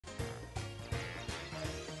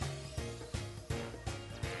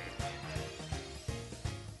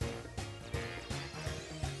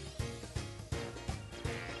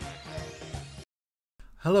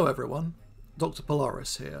Hello everyone, Dr.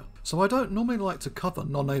 Polaris here. So I don't normally like to cover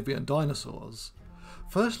non-avian dinosaurs.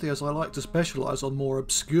 Firstly, as I like to specialise on more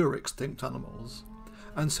obscure extinct animals.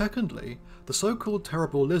 And secondly, the so-called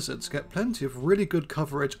terrible lizards get plenty of really good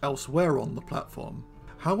coverage elsewhere on the platform.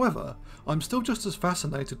 However, I'm still just as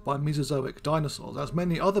fascinated by Mesozoic dinosaurs as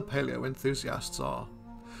many other paleo enthusiasts are.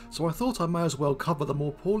 So I thought I may as well cover the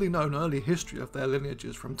more poorly known early history of their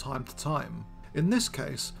lineages from time to time. In this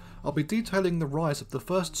case, I'll be detailing the rise of the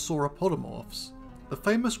first sauropodomorphs, the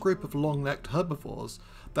famous group of long-necked herbivores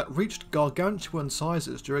that reached gargantuan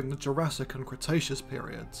sizes during the Jurassic and Cretaceous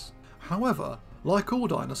periods. However, like all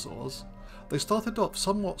dinosaurs, they started off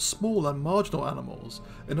somewhat small and marginal animals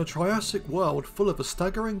in a Triassic world full of a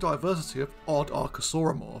staggering diversity of odd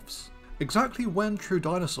archosauromorphs. Exactly when true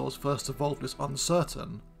dinosaurs first evolved is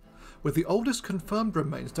uncertain, with the oldest confirmed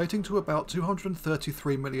remains dating to about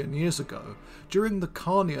 233 million years ago, during the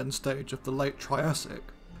Carnian stage of the late Triassic.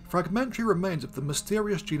 Fragmentary remains of the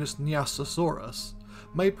mysterious genus Nyasasaurus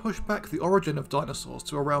may push back the origin of dinosaurs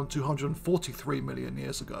to around 243 million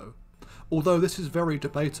years ago. Although this is very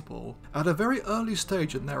debatable, at a very early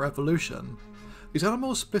stage in their evolution, these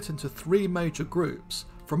animals split into three major groups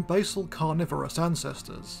from basal carnivorous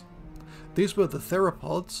ancestors. These were the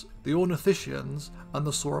theropods, the ornithischians, and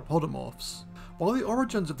the sauropodomorphs. While the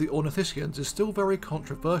origins of the ornithischians is still very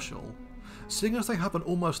controversial, seeing as they have an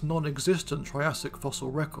almost non-existent Triassic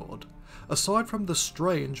fossil record, aside from the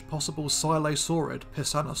strange possible silesaurid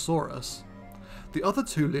Pisanosaurus, the other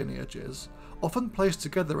two lineages, often placed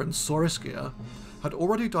together in Saurischia, had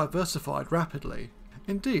already diversified rapidly.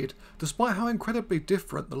 Indeed, despite how incredibly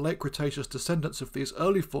different the late Cretaceous descendants of these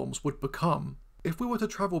early forms would become, if we were to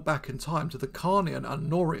travel back in time to the Carnian and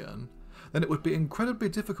Nourian, then it would be incredibly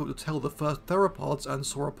difficult to tell the first theropods and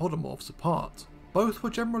sauropodomorphs apart. Both were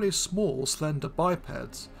generally small, slender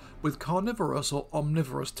bipeds, with carnivorous or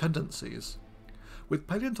omnivorous tendencies, with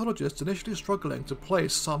paleontologists initially struggling to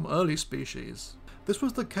place some early species. This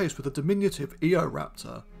was the case with the diminutive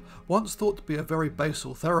Eoraptor, once thought to be a very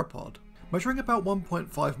basal theropod, measuring about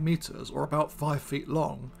 1.5 metres or about 5 feet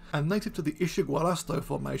long, and native to the Ishigualasto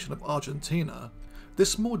formation of Argentina.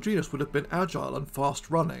 This small genus would have been agile and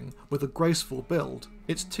fast-running, with a graceful build.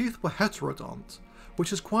 Its teeth were heterodont,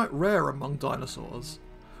 which is quite rare among dinosaurs,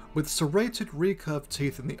 with serrated recurved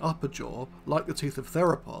teeth in the upper jaw, like the teeth of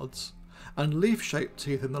theropods, and leaf-shaped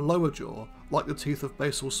teeth in the lower jaw, like the teeth of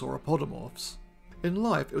basal sauropodomorphs. In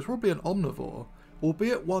life, it was probably an omnivore,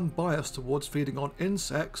 albeit one biased towards feeding on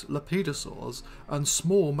insects, lepidosaurs, and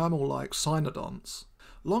small mammal-like cynodonts.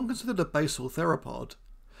 Long considered a basal theropod,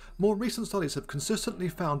 more recent studies have consistently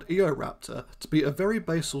found Eoraptor to be a very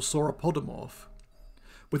basal sauropodomorph,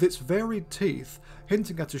 with its varied teeth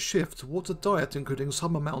hinting at a shift towards a diet including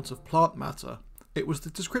some amount of plant matter. It was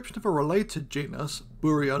the description of a related genus,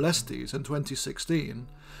 Buryolestes, in 2016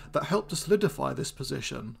 that helped to solidify this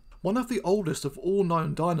position. One of the oldest of all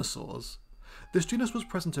known dinosaurs, this genus was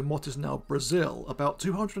present in what is now Brazil about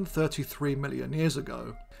 233 million years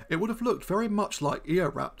ago. It would have looked very much like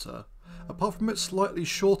Eoraptor, apart from its slightly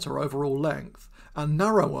shorter overall length and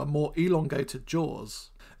narrower, more elongated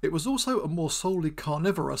jaws. It was also a more solely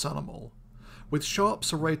carnivorous animal, with sharp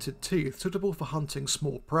serrated teeth suitable for hunting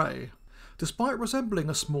small prey. Despite resembling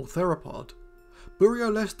a small theropod,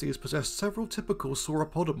 Buryolestes possessed several typical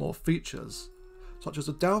sauropodomorph features, such as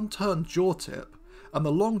a downturned jaw tip and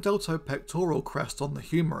the long deltopectoral crest on the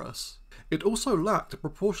humerus. It also lacked a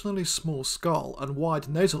proportionally small skull and wide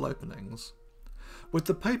nasal openings, with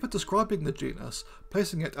the paper describing the genus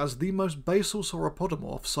placing it as the most basal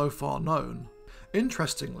sauropodomorph so far known.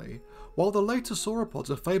 Interestingly, while the later sauropods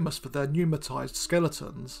are famous for their pneumatized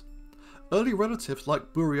skeletons, early relatives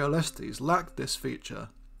like Buryolestes lacked this feature,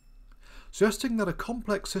 suggesting that a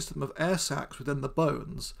complex system of air sacs within the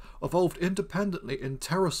bones evolved independently in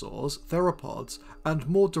pterosaurs, theropods, and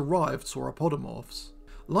more derived sauropodomorphs.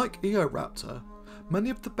 Like Eoraptor, many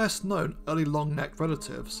of the best known early long-necked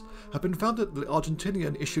relatives have been found at the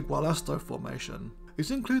Argentinian Ishigualasto formation.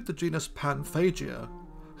 These include the genus Panphagia,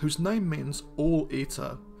 whose name means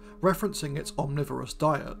all-eater, referencing its omnivorous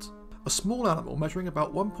diet, a small animal measuring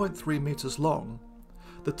about 1.3 metres long.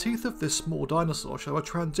 The teeth of this small dinosaur show a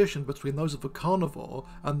transition between those of a carnivore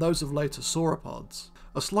and those of later sauropods.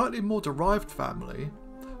 A slightly more derived family,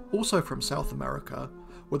 also from South America,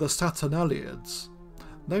 were the Saturnaliids,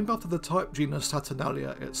 named after the type genus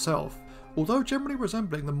Saturnalia itself. Although generally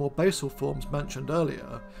resembling the more basal forms mentioned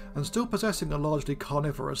earlier, and still possessing a largely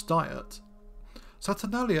carnivorous diet,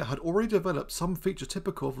 Saturnalia had already developed some features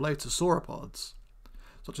typical of later sauropods,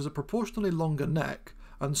 such as a proportionally longer neck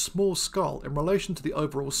and small skull in relation to the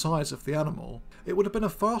overall size of the animal. It would have been a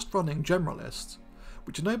fast-running generalist,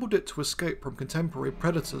 which enabled it to escape from contemporary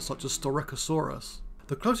predators such as Styracosaurus.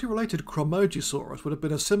 The closely related Chromogesaurus would have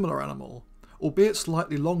been a similar animal, albeit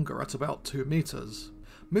slightly longer at about 2 meters.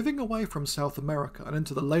 Moving away from South America and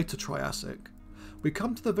into the later Triassic, we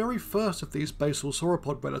come to the very first of these basal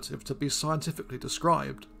sauropod relatives to be scientifically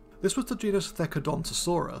described. This was the genus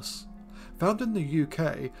Thecodontosaurus, found in the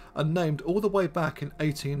UK and named all the way back in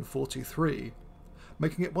 1843,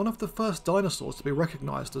 making it one of the first dinosaurs to be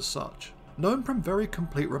recognised as such. Known from very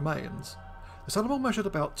complete remains, this animal measured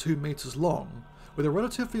about 2 meters long, with a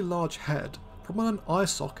relatively large head, prominent eye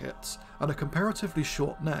sockets, and a comparatively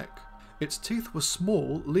short neck. Its teeth were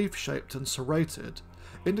small, leaf-shaped and serrated,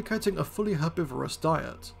 indicating a fully herbivorous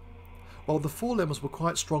diet, while the forelimbs were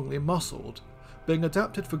quite strongly muscled, being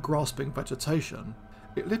adapted for grasping vegetation.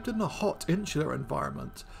 It lived in a hot insular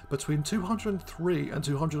environment between 203 and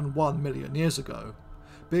 201 million years ago,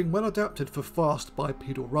 being well adapted for fast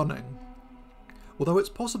bipedal running, although it's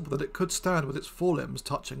possible that it could stand with its forelimbs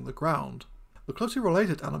touching the ground. A closely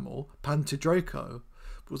related animal, Pantidraco,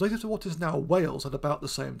 was native to what is now Wales at about the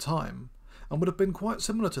same time, and would have been quite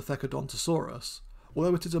similar to Thecodontosaurus,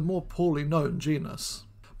 although it is a more poorly known genus.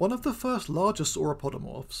 One of the first larger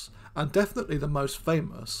sauropodomorphs, and definitely the most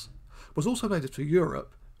famous, was also native to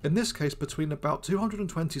Europe, in this case between about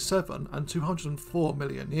 227 and 204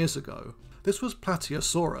 million years ago. This was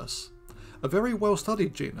Plateosaurus, a very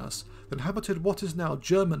well-studied genus that inhabited what is now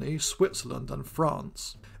Germany, Switzerland and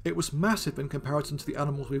France. It was massive in comparison to the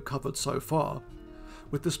animals we've covered so far,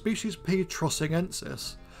 with the species P.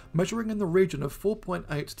 trossingensis measuring in the region of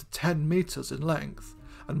 4.8 to 10 metres in length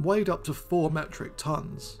and weighed up to 4 metric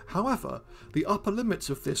tons. However, the upper limits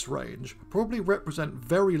of this range probably represent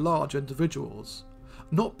very large individuals,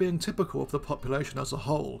 not being typical of the population as a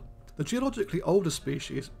whole. The geologically older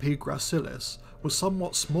species, P. gracilis, was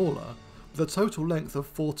somewhat smaller, with a total length of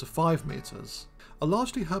 4 to 5 metres. A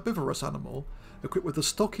largely herbivorous animal, equipped with a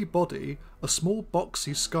stocky body, a small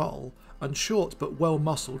boxy skull, and short but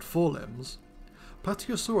well-muscled forelimbs,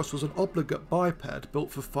 Plateosaurus was an obligate biped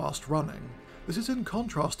built for fast running. This is in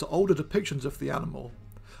contrast to older depictions of the animal,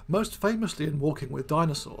 most famously in Walking with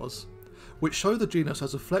Dinosaurs, which show the genus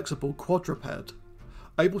as a flexible quadruped,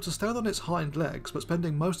 able to stand on its hind legs but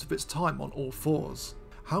spending most of its time on all fours.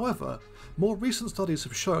 However, more recent studies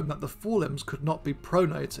have shown that the forelimbs could not be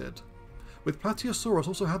pronated, with Plateosaurus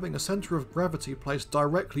also having a centre of gravity placed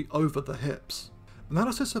directly over the hips.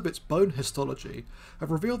 Analysis of its bone histology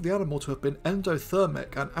have revealed the animal to have been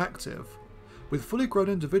endothermic and active, with fully grown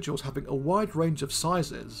individuals having a wide range of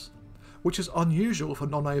sizes, which is unusual for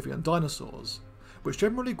non-avian dinosaurs, which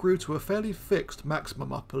generally grew to a fairly fixed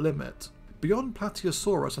maximum upper limit. Beyond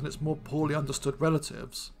Plateosaurus and its more poorly understood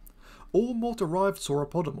relatives, all more derived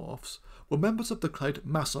sauropodomorphs were members of the clade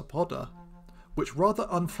Massopoda, which rather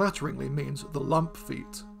unflatteringly means the lump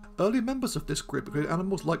feet. Early members of this group include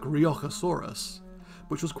animals like Rheochosaurus,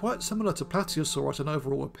 which was quite similar to Plateosaurus in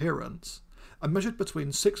overall appearance, and measured between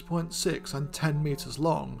 6.6 and 10 metres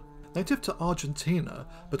long, native to Argentina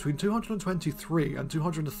between 223 and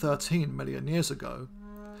 213 million years ago.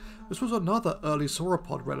 This was another early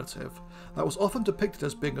sauropod relative that was often depicted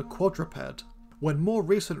as being a quadruped, when more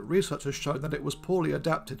recent research has shown that it was poorly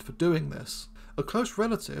adapted for doing this. A close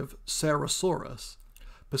relative, Saurosaurus,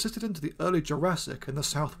 persisted into the early Jurassic in the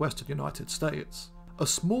southwestern United States. A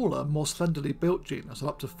smaller, more slenderly built genus of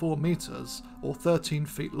up to 4 metres or 13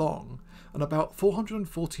 feet long and about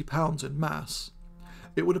 440 pounds in mass,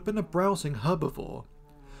 it would have been a browsing herbivore,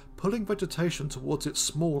 pulling vegetation towards its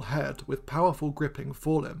small head with powerful gripping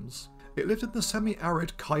forelimbs. It lived in the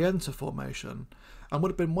semi-arid Kayenta Formation and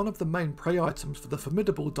would have been one of the main prey items for the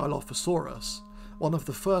formidable Dilophosaurus, one of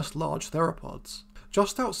the first large theropods.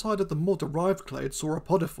 Just outside of the more derived clade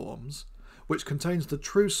Sauropodiforms, which contains the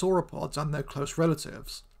true sauropods and their close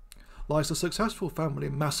relatives, lies the successful family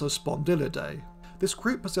Massospondyllidae. This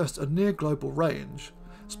group possessed a near-global range,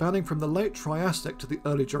 spanning from the late Triassic to the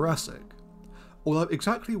early Jurassic, although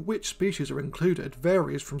exactly which species are included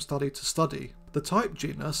varies from study to study. The type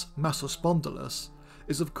genus, Massospondylus,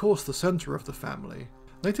 is of course the centre of the family.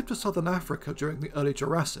 Native to southern Africa during the early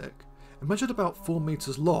Jurassic, it measured about 4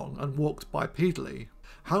 metres long and walked bipedally.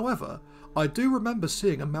 However, I do remember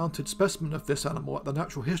seeing a mounted specimen of this animal at the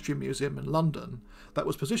Natural History Museum in London that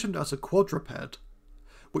was positioned as a quadruped,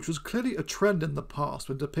 which was clearly a trend in the past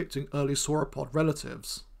when depicting early sauropod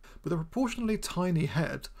relatives. With a proportionally tiny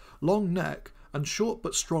head, long neck, and short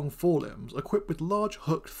but strong forelimbs equipped with large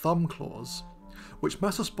hooked thumb claws, which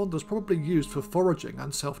Massospondylus probably used for foraging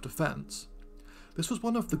and self-defence. This was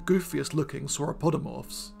one of the goofiest looking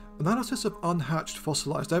sauropodomorphs. Analysis of unhatched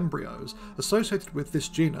fossilised embryos associated with this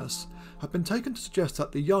genus have been taken to suggest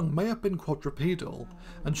that the young may have been quadrupedal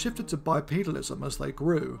and shifted to bipedalism as they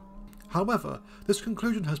grew. However, this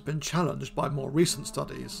conclusion has been challenged by more recent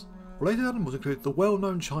studies. Related animals include the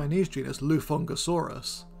well-known Chinese genus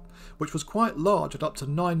Lufongosaurus, which was quite large at up to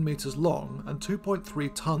 9 metres long and 2.3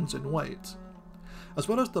 tonnes in weight, as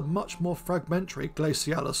well as the much more fragmentary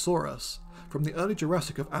Glacialosaurus from the early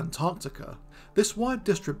Jurassic of Antarctica. This wide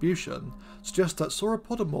distribution suggests that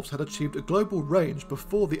sauropodomorphs had achieved a global range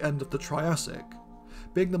before the end of the Triassic,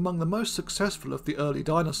 being among the most successful of the early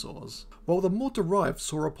dinosaurs, while the more derived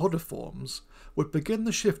sauropodiforms would begin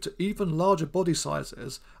the shift to even larger body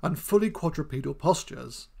sizes and fully quadrupedal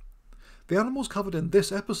postures. The animals covered in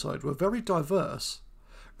this episode were very diverse,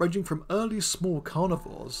 ranging from early small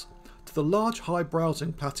carnivores to the large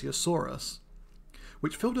high-browsing Plateosaurus,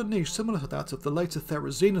 which filled a niche similar to that of the later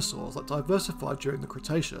therizinosaurs that diversified during the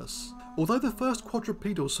Cretaceous. Although the first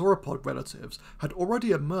quadrupedal sauropod relatives had already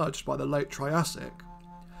emerged by the late Triassic,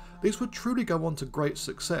 these would truly go on to great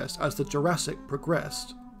success as the Jurassic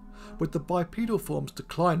progressed, with the bipedal forms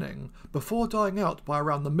declining before dying out by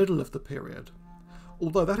around the middle of the period,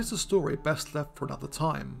 although that is a story best left for another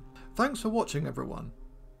time. Thanks for watching, everyone.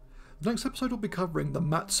 The next episode will be covering the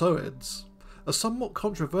Matsoids, a somewhat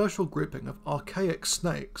controversial grouping of archaic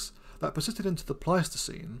snakes that persisted into the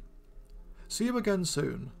Pleistocene. See you again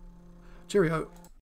soon. Cheerio.